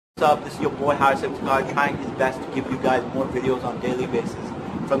What's up? This is your boy Iftikhar, trying his best to give you guys more videos on a daily basis.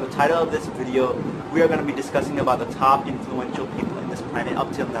 From the title of this video, we are going to be discussing about the top influential people in this planet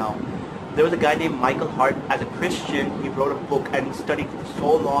up till now. There was a guy named Michael Hart. As a Christian, he wrote a book and studied for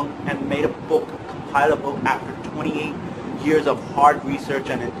so long and made a book, compiled a book after 28 years of hard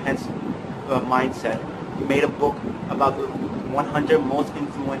research and intense mindset. He made a book about the 100 most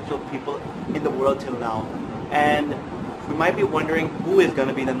influential people in the world till now. And we might be wondering who is going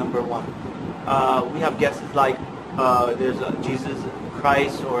to be the number one. We have guesses like there's Jesus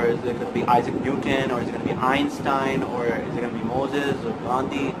Christ, or is it going to be Isaac Newton, or is it going to be Einstein, or is it going to be Moses or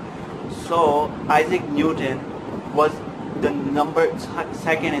Gandhi? So Isaac Newton was the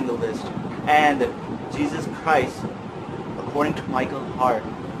second in the list, and Jesus Christ, according to Michael Hart,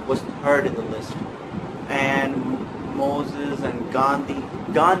 was third in the list, and Moses and Gandhi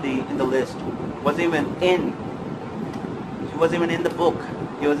in the list wasn't even in the book.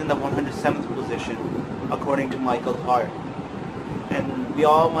 He was in the 107th position, according to Michael Hart. And we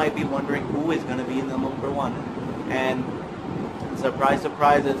all might be wondering who is going to be in the number one. And surprise,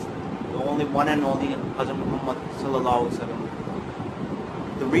 surprise, it's the only one and only Hazrat Muhammad sallallahu alaihi wasallam.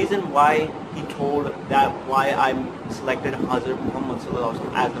 The reason why he told that why I selected Hazrat Muhammad sallallahu alaihi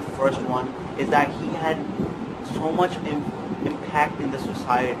wasallam as the first one is that he had so much impact in the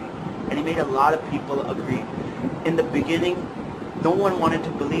society, and he made a lot of people agree. In the beginning, no one wanted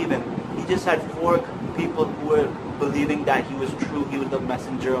to believe him. He just had 4 people who were believing that he was true. He was the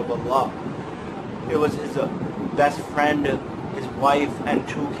messenger of Allah. It was his best friend, his wife, and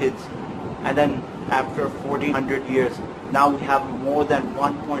 2 kids. And then after 1400 years, now we have more than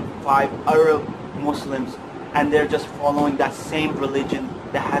 1.5 Arab Muslims, and they're just following that same religion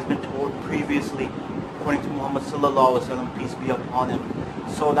that has been told previously, according to Muhammad sallallahu alaihi wasallam, peace be upon him.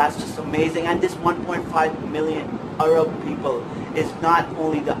 So that's just amazing. And this 1.5 million Arab people is not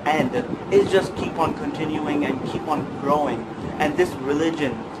only the end, it's just keep on continuing and keep on growing. And this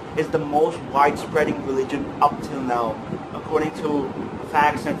religion is the most widespreading religion up till now, according to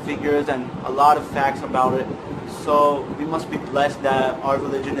facts and figures and a lot of facts about it. So we must be blessed that our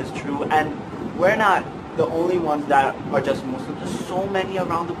religion is true, and we're not the only ones that are just Muslims. There's so many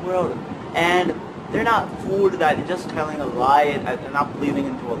around the world, and they're not fooled that they're just telling a lie and not believing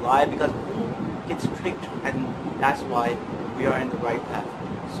into a lie, because it's tricked, and that's why we are in the right path.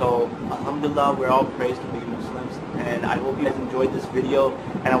 So alhamdulillah, we're all praised to be Muslims, and I hope you guys enjoyed this video,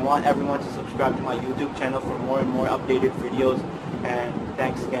 and I want everyone to subscribe to my YouTube channel for more and more updated videos, and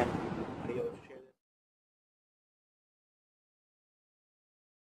thanks again.